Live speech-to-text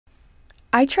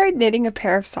I tried knitting a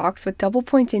pair of socks with double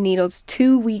pointed needles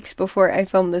 2 weeks before I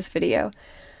filmed this video.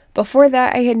 Before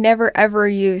that, I had never ever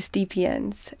used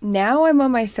DPNs. Now I'm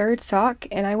on my third sock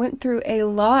and I went through a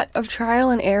lot of trial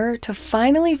and error to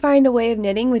finally find a way of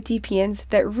knitting with DPNs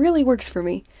that really works for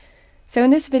me. So in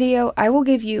this video, I will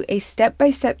give you a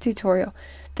step-by-step tutorial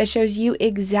that shows you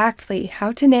exactly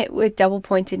how to knit with double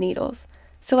pointed needles.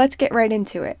 So let's get right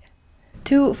into it.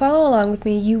 To follow along with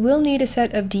me, you will need a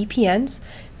set of DPNs.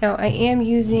 Now I am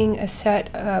using a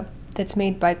set that's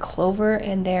made by Clover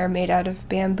and they're made out of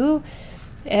bamboo,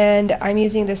 and I'm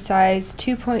using the size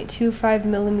 2.25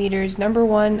 millimeters number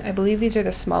 1. I believe these are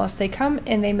the smallest they come,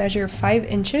 and they measure 5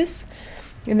 inches,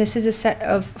 and this is a set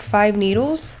of 5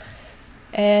 needles,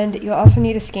 and you'll also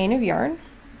need a skein of yarn.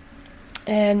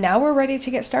 And now we're ready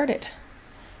to get started.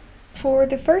 For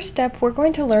the first step, we're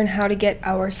going to learn how to get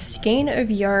our skein of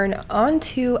yarn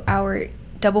onto our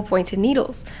double pointed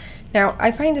needles. Now,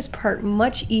 I find this part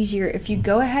much easier if you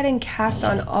go ahead and cast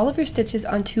on all of your stitches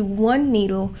onto one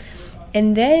needle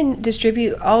and then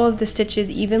distribute all of the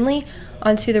stitches evenly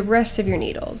onto the rest of your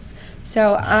needles.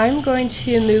 So I'm going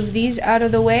to move these out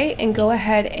of the way and go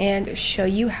ahead and show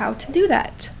you how to do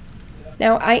that.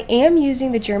 Now I am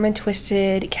using the German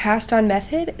twisted cast on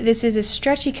method. This is a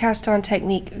stretchy cast on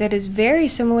technique that is very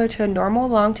similar to a normal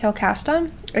long tail cast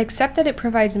on, except that it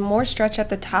provides more stretch at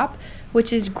the top,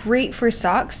 which is great for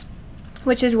socks,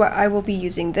 which is what I will be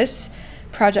using this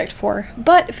project for,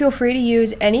 but feel free to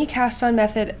use any cast on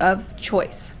method of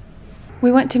choice.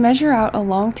 We want to measure out a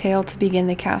long tail to begin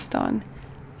the cast on.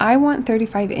 I want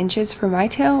 35 inches for my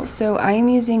tail, so I am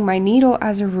using my needle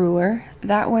as a ruler.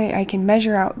 That way I can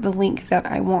measure out the length that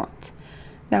I want.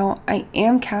 Now I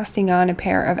am casting on a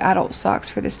pair of adult socks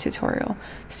for this tutorial,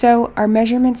 so our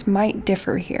measurements might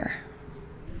differ here.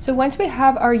 So once we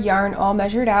have our yarn all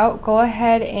measured out, go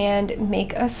ahead and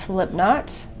make a slip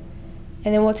knot.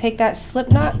 And then we'll take that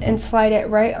slip knot and slide it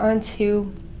right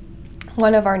onto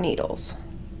one of our needles.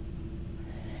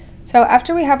 So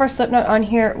after we have our slip knot on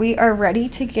here, we are ready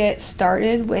to get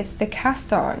started with the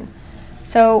cast on.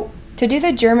 So to do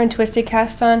the German twisted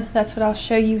cast on, that's what I'll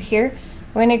show you here.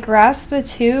 We're going to grasp the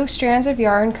 2 strands of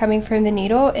yarn coming from the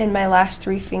needle in my last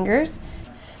 3 fingers.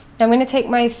 I'm going to take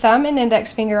my thumb and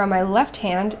index finger on my left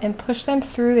hand and push them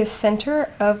through the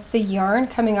center of the yarn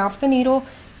coming off the needle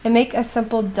and make a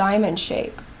simple diamond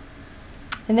shape.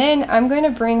 And then I'm going to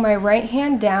bring my right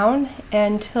hand down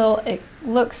until it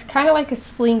looks kind of like a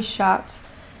slingshot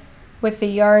with the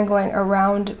yarn going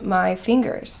around my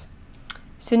fingers.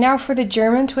 So now for the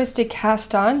German twisted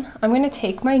cast on, I'm going to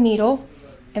take my needle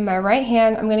in my right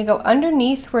hand. I'm going to go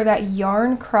underneath where that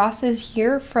yarn crosses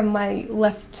here from my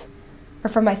left, or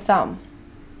from my thumb.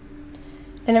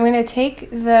 Then I'm going to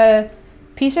take the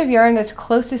piece of yarn that's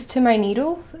closest to my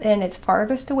needle and it's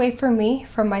farthest away from me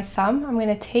from my thumb. I'm going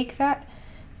to take that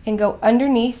and go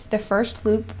underneath the first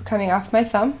loop coming off my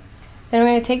thumb. Then I'm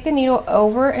going to take the needle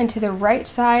over into the right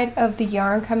side of the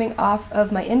yarn coming off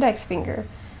of my index finger.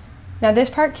 Now this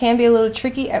part can be a little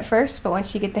tricky at first, but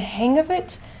once you get the hang of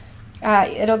it,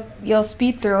 you'll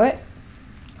speed through it.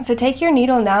 So take your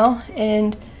needle now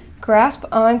and grasp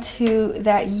onto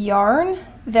that yarn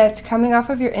that's coming off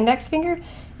of your index finger,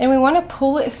 and we want to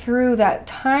pull it through that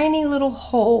tiny little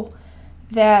hole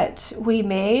that we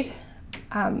made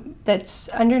that's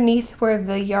underneath where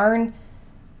the yarn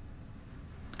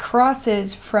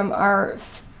crosses from our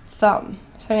thumb.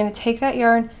 So I'm going to take that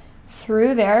yarn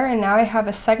through there, and now I have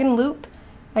a second loop.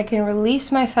 I can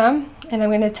release my thumb and I'm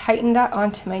going to tighten that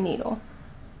onto my needle.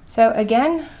 So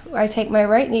again, I take my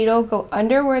right needle, go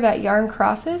under where that yarn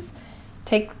crosses,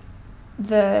 take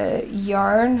the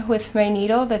yarn with my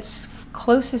needle that's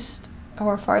closest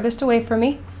or farthest away from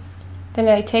me, then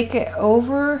I take it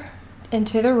over and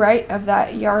to the right of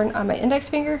that yarn on my index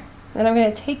finger. Then I'm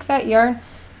going to take that yarn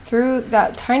through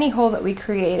that tiny hole that we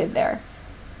created there.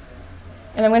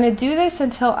 And I'm going to do this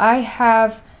until I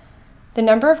have the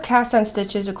number of cast on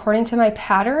stitches according to my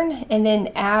pattern, and then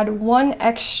add 1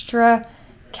 extra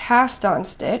cast on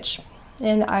stitch.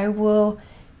 And I will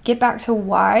get back to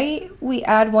why we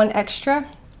add 1 extra,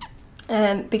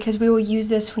 because we will use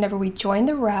this whenever we join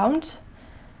the round,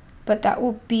 but that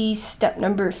will be step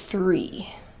number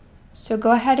 3. So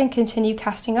go ahead and continue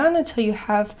casting on until you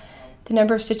have the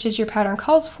number of stitches your pattern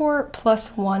calls for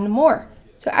plus 1 more.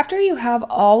 So after you have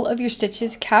all of your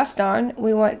stitches cast on,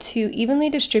 we want to evenly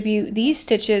distribute these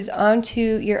stitches onto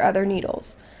your other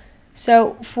needles.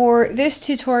 So for this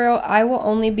tutorial, I will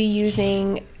only be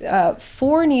using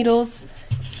 4 needles,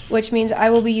 which means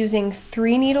I will be using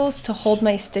 3 needles to hold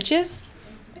my stitches.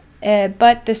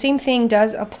 But the same thing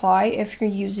does apply if you're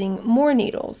using more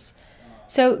needles.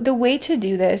 So the way to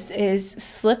do this is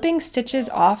slipping stitches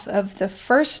off of the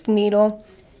first needle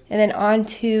and then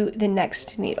onto the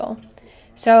next needle.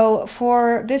 So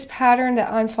for this pattern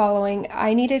that I'm following,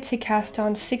 I needed to cast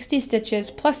on 60 stitches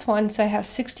plus 1, so I have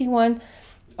 61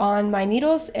 on my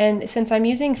needles, and since I'm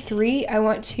using 3, I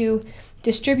want to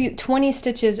distribute 20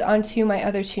 stitches onto my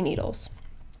other 2 needles.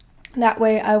 That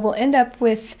way I will end up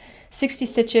with 60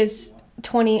 stitches,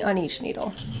 20 on each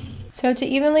needle. So to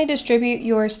evenly distribute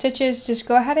your stitches, just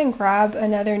go ahead and grab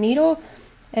another needle,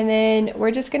 and then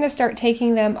we're just going to start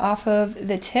taking them off of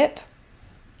the tip,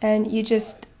 and you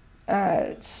just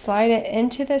slide it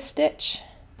into the stitch,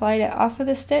 slide it off of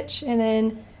the stitch, and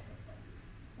then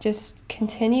just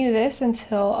continue this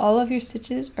until all of your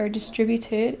stitches are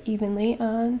distributed evenly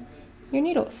on your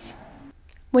needles.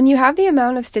 When you have the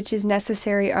amount of stitches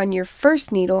necessary on your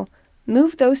first needle,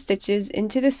 move those stitches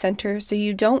into the center so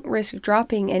you don't risk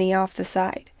dropping any off the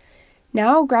side.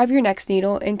 Now grab your next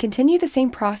needle and continue the same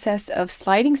process of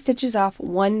sliding stitches off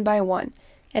one by one.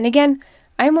 And again,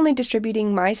 I'm only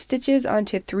distributing my stitches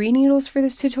onto 3 needles for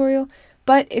this tutorial,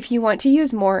 but if you want to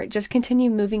use more, just continue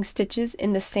moving stitches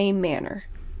in the same manner.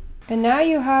 And now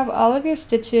you have all of your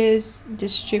stitches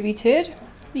distributed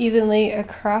evenly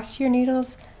across your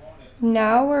needles.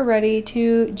 Now we're ready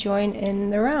to join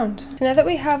in the round. So now that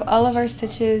we have all of our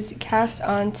stitches cast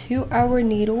onto our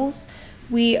needles,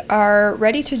 we are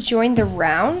ready to join the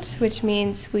round, which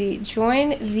means we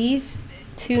join these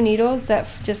 2 needles that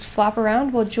just flop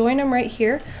around. We'll join them right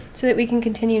here so that we can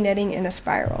continue knitting in a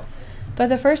spiral. But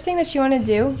the first thing that you want to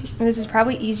do, and this is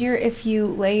probably easier if you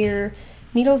lay your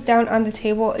needles down on the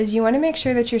table, is you want to make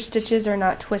sure that your stitches are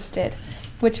not twisted,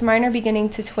 which mine are beginning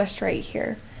to twist right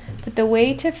here. But the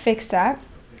way to fix that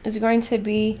is going to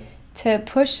be to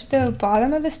push the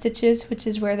bottom of the stitches, which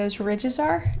is where those ridges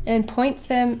are, and point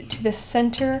them to the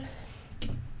center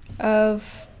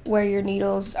of where your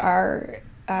needles are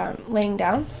laying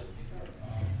down,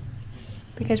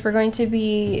 because we're going to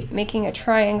be making a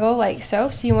triangle like so.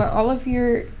 So you want all of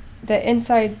the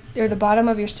inside or the bottom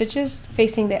of your stitches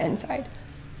facing the inside.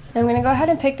 Now I'm going to go ahead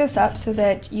and pick this up so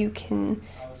that you can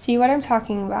see what I'm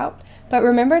talking about. But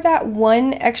remember that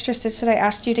one extra stitch that I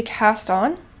asked you to cast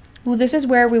on? Well, this is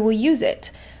where we will use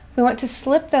it. We want to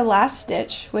slip the last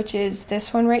stitch, which is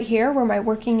this one right here where my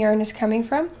working yarn is coming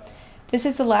from. This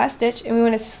is the last stitch, and we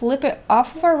want to slip it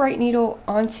off of our right needle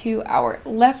onto our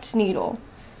left needle.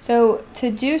 So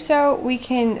to do so, we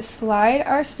can slide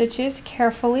our stitches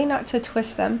carefully, not to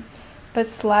twist them, but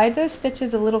slide those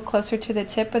stitches a little closer to the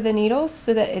tip of the needles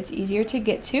so that it's easier to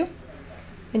get to,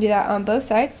 and do that on both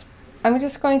sides. I'm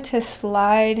just going to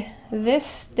slide this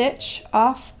stitch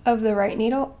off of the right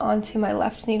needle onto my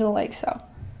left needle like so.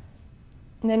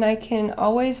 And then I can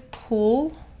always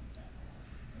pull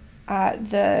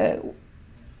the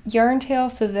yarn tail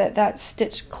so that that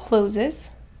stitch closes.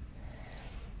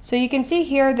 So you can see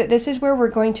here that this is where we're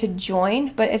going to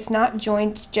join, but it's not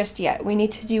joined just yet. We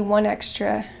need to do one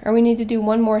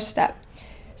more step.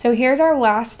 So here's our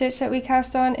last stitch that we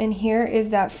cast on, and here is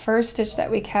that first stitch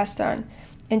that we cast on.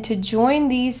 And to join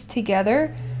these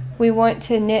together, we want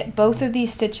to knit both of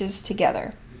these stitches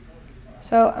together.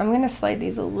 So I'm going to slide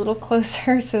these a little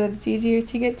closer so that it's easier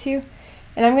to get to.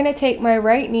 And I'm going to take my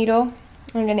right needle,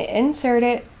 I'm going to insert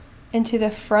it into the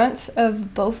fronts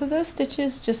of both of those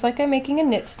stitches, just like I'm making a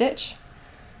knit stitch.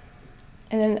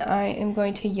 And then I am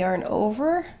going to yarn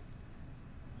over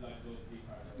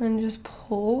and just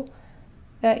pull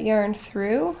that yarn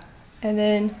through, and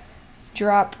then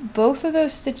drop both of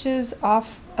those stitches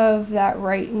off of that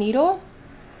right needle.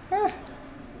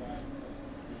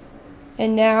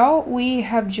 And now we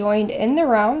have joined in the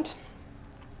round,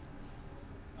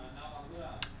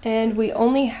 and we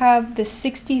only have the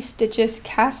 60 stitches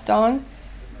cast on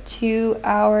to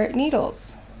our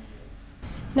needles.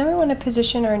 Now we want to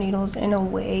position our needles in a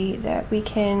way that we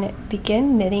can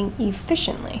begin knitting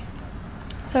efficiently.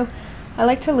 So I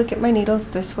like to look at my needles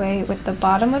this way, with the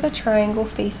bottom of the triangle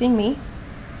facing me,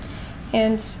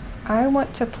 and I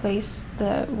want to place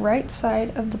the right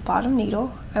side of the bottom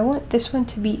needle. I want this one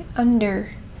to be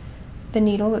under the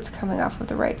needle that's coming off of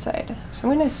the right side. So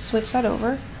I'm going to switch that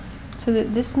over so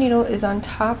that this needle is on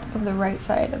top of the right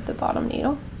side of the bottom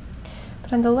needle.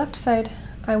 But on the left side,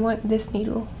 I want this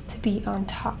needle to be on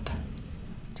top,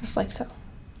 just like so.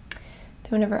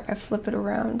 Then whenever I flip it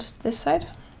around this side,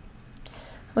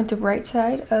 I want the right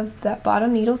side of that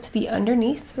bottom needle to be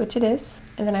underneath, which it is,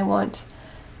 and then I want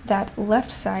that left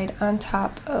side on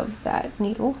top of that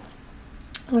needle,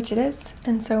 which it is.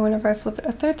 And so whenever I flip it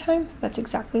a third time, that's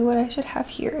exactly what I should have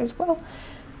here as well.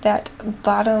 That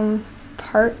bottom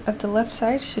part of the left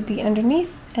side should be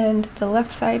underneath, and the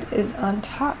left side is on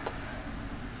top.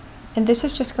 And this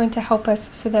is just going to help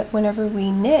us so that whenever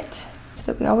we knit,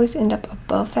 so that we always end up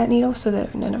above that needle so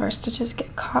that none of our stitches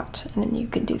get caught, and then you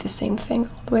can do the same thing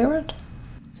all the way around.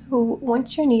 So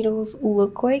once your needles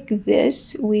look like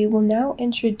this, we will now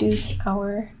introduce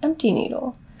our empty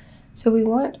needle. So we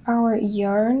want our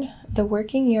yarn, the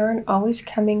working yarn, always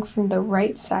coming from the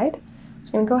right side.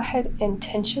 So I'm going to go ahead and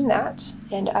tension that,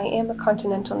 and I am a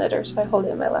continental knitter, so I hold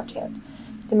it in my left hand.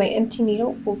 Then my empty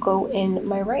needle will go in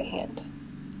my right hand.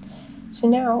 So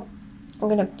now I'm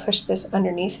going to push this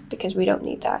underneath because we don't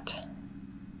need that.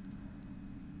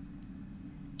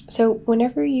 So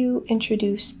whenever you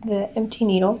introduce the empty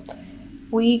needle,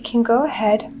 we can go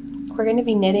ahead, we're going to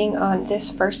be knitting on this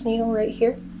first needle right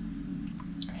here.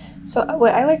 So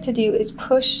what I like to do is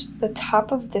push the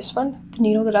top of this one, the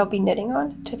needle that I'll be knitting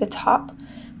on, to the top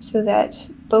so that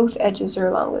both edges are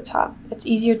along the top. It's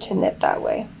easier to knit that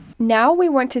way. Now we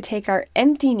want to take our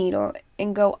empty needle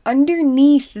and go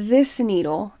underneath this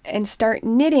needle and start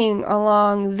knitting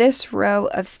along this row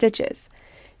of stitches.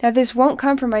 Now this won't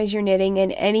compromise your knitting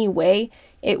in any way.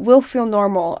 It will feel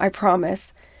normal, I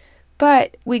promise.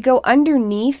 But we go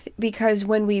underneath because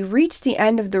when we reach the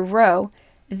end of the row,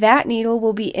 that needle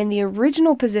will be in the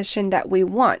original position that we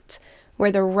want,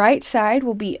 where the right side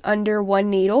will be under one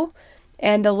needle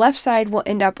and the left side will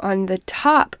end up on the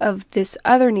top of this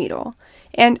other needle.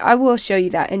 And I will show you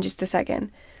that in just a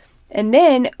second. And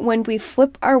then when we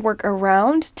flip our work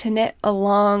around to knit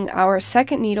along our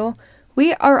second needle,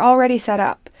 we are already set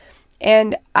up.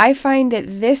 And I find that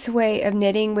this way of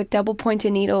knitting with double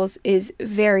pointed needles is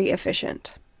very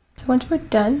efficient. So once we're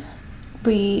done,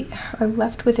 we are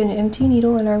left with an empty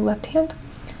needle in our left hand.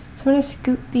 So I'm going to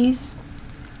scoot these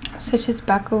stitches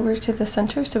back over to the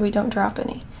center so we don't drop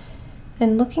any.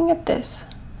 And looking at this,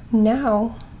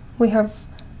 now we have,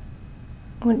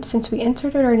 since we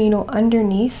inserted our needle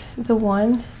underneath the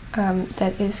one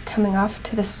that is coming off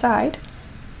to the side,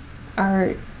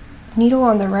 our needle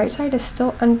on the right side is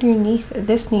still underneath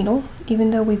this needle,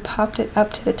 even though we popped it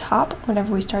up to the top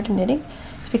whenever we started knitting.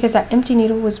 It's because that empty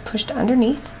needle was pushed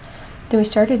underneath. Then we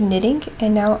started knitting,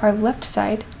 and now our left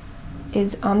side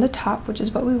is on the top, which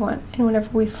is what we want. And whenever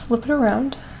we flip it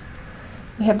around,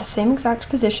 we have the same exact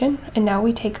position, and now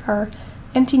we take our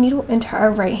empty needle into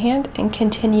our right hand and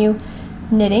continue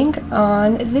knitting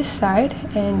on this side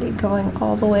and going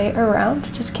all the way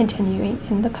around, just continuing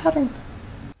in the pattern.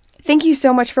 Thank you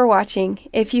so much for watching.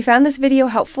 If you found this video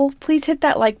helpful, please hit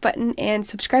that like button and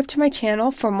subscribe to my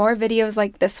channel for more videos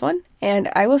like this one, and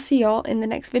I will see y'all in the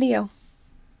next video.